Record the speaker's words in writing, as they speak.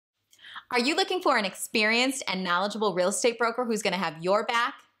Are you looking for an experienced and knowledgeable real estate broker who's going to have your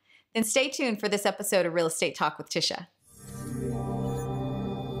back? Then stay tuned for this episode of Real Estate Talk with Tisha.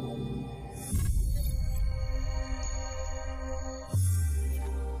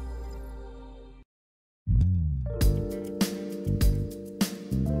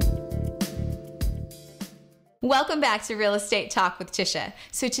 Welcome back to Real Estate Talk with Tisha.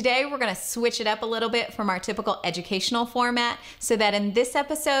 So today we're going to switch it up a little bit from our typical educational format so that in this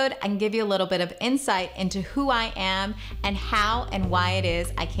episode I can give you a little bit of insight into who I am and how and why it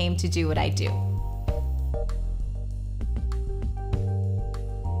is I came to do what I do.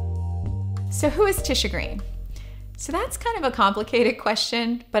 So who is Tisha Green? So that's kind of a complicated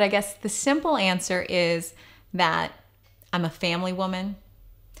question, but I guess the simple answer is that I'm a family woman,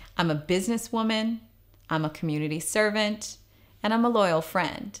 I'm a businesswoman, I'm a community servant, and I'm a loyal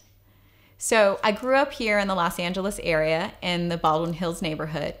friend. So I grew up here in the Los Angeles area in the Baldwin Hills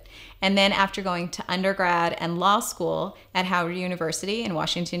neighborhood. And then after going to undergrad and law school at Howard University in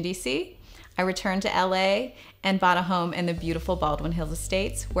Washington, D.C., I returned to LA and bought a home in the beautiful Baldwin Hills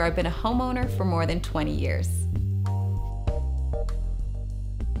Estates, where I've been a homeowner for more than 20 years.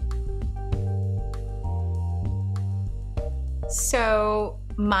 So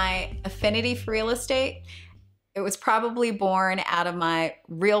my affinity for real estate, it was probably born out of my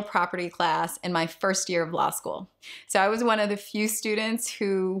real property class in my first year of law school. So I was one of the few students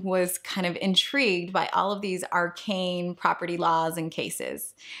who was kind of intrigued by all of these arcane property laws and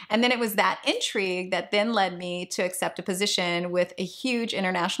cases. And then it was that intrigue that then led me to accept a position with a huge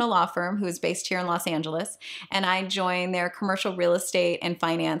international law firm who is based here in Los Angeles. And I joined their commercial real estate and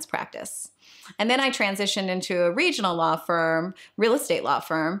finance practice. And then I transitioned into a regional law firm, real estate law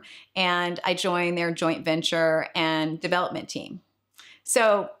firm, and I joined their joint venture and development team.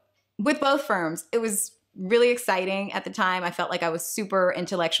 So with both firms, it was really exciting at the time. I felt like I was super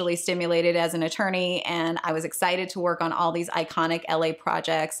intellectually stimulated as an attorney, and I was excited to work on all these iconic LA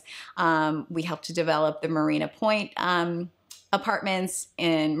projects. We helped to develop the Marina Point apartments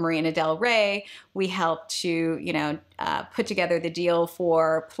in Marina Del Rey. We helped to, put together the deal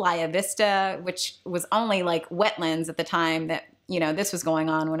for Playa Vista, which was only like wetlands at the time that, this was going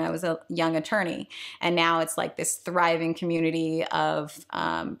on when I was a young attorney. And now it's like this thriving community of,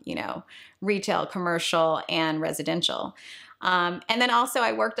 retail, commercial, and residential. And then also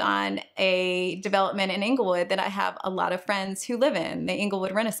I worked on a development in Inglewood that I have a lot of friends who live in, the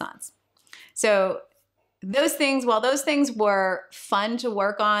Inglewood Renaissance. So while those things were fun to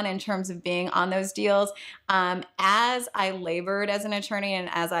work on in terms of being on those deals, as I labored as an attorney and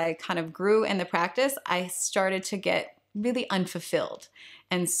as I kind of grew in the practice, I started to get really unfulfilled.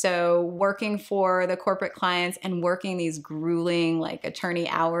 And so working for the corporate clients and working these grueling attorney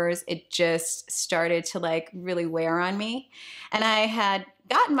hours, it just started to really wear on me. And I had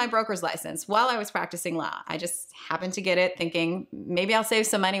gotten my broker's license while I was practicing law. I just happened to get it thinking maybe I'll save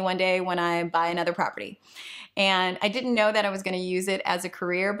some money one day when I buy another property. And I didn't know that I was going to use it as a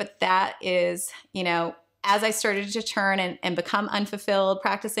career, but that is, as I started to turn and become unfulfilled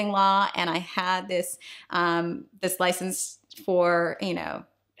practicing law, and I had this license for,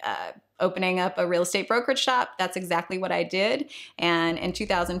 opening up a real estate brokerage shop, that's exactly what I did. And in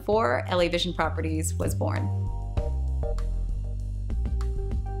 2004, LA Vision Properties was born.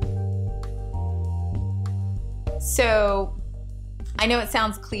 So I know it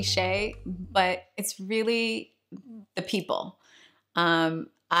sounds cliche, but it's really the people.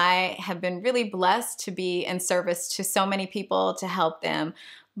 I have been really blessed to be in service to so many people, to help them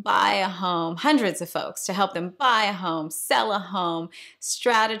buy a home, hundreds of folks, to help them buy a home, sell a home,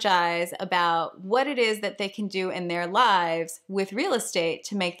 strategize about what it is that they can do in their lives with real estate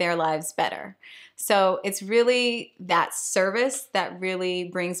to make their lives better. So it's really that service that really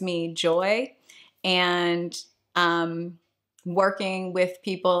brings me joy, and working with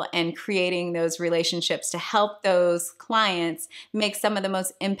people and creating those relationships to help those clients make some of the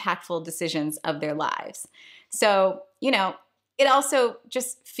most impactful decisions of their lives. So, it also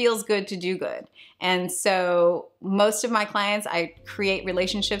just feels good to do good. And so most of my clients I create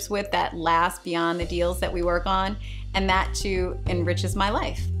relationships with that last beyond the deals that we work on, and that too enriches my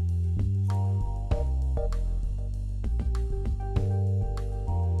life.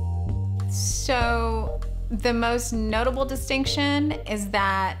 So the most notable distinction is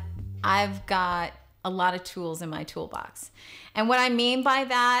that I've got a lot of tools in my toolbox. And what I mean by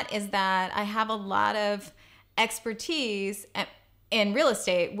that is that I have a lot of expertise in real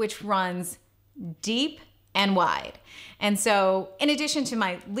estate, which runs deep and wide. And so in addition to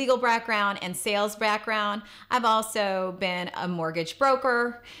my legal background and sales background, I've also been a mortgage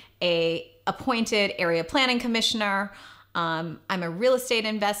broker, a appointed area planning commissioner. I'm a real estate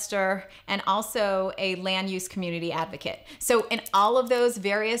investor and also a land use community advocate. So in all of those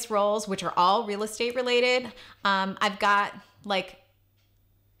various roles, which are all real estate related, I've got like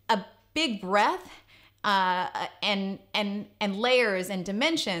a big breadth and layers and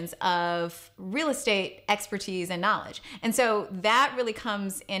dimensions of real estate expertise and knowledge. And so that really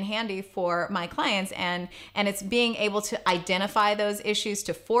comes in handy for my clients, and it's being able to identify those issues,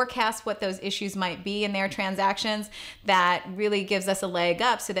 to forecast what those issues might be in their transactions, that really gives us a leg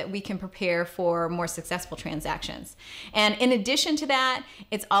up so that we can prepare for more successful transactions. And in addition to that,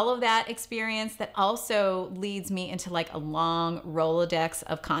 it's all of that experience that also leads me into like a long Rolodex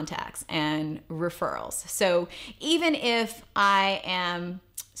of contacts and referrals. So even if I am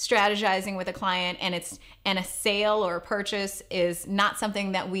strategizing with a client and a sale or a purchase is not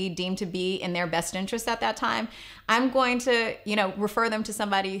something that we deem to be in their best interest at that time, I'm going to, refer them to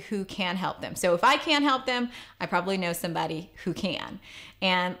somebody who can help them. So if I can't help them, I probably know somebody who can.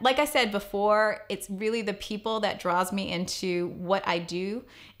 And like I said before, it's really the people that draws me into what I do.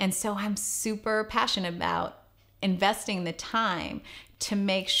 And so I'm super passionate about investing the time to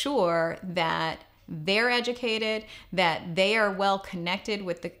make sure that they're educated, that they are well connected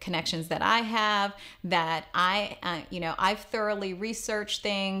with the connections that I have, that I've thoroughly researched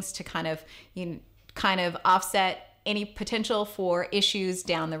things to kind of offset any potential for issues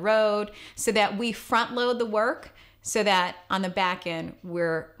down the road, so that we front load the work so that on the back end,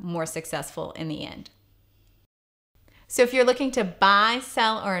 we're more successful in the end. So if you're looking to buy,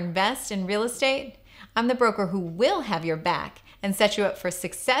 sell, or invest in real estate, I'm the broker who will have your back and set you up for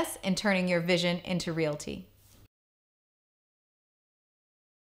success in turning your vision into realty.